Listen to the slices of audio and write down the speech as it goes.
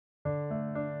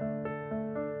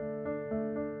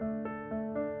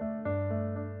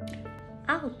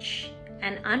Ouch!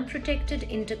 An unprotected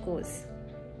intercourse.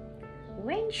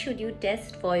 When should you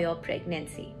test for your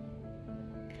pregnancy?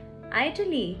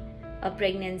 Ideally, a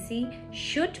pregnancy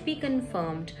should be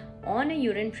confirmed on a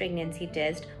urine pregnancy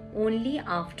test only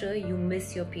after you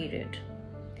miss your period.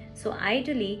 So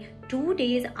ideally, 2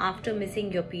 days after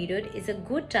missing your period is a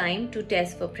good time to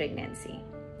test for pregnancy.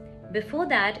 Before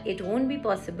that, it won't be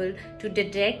possible to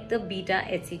detect the beta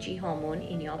HCG hormone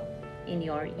in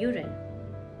your urine.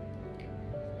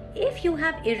 If you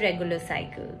have irregular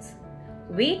cycles,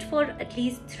 wait for at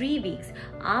least 3 weeks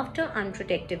after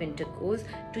unprotected intercourse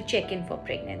to check in for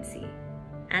pregnancy.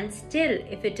 And still,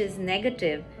 if it is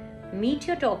negative, meet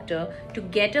your doctor to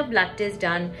get a blood test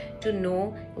done to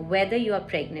know whether you are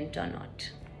pregnant or not.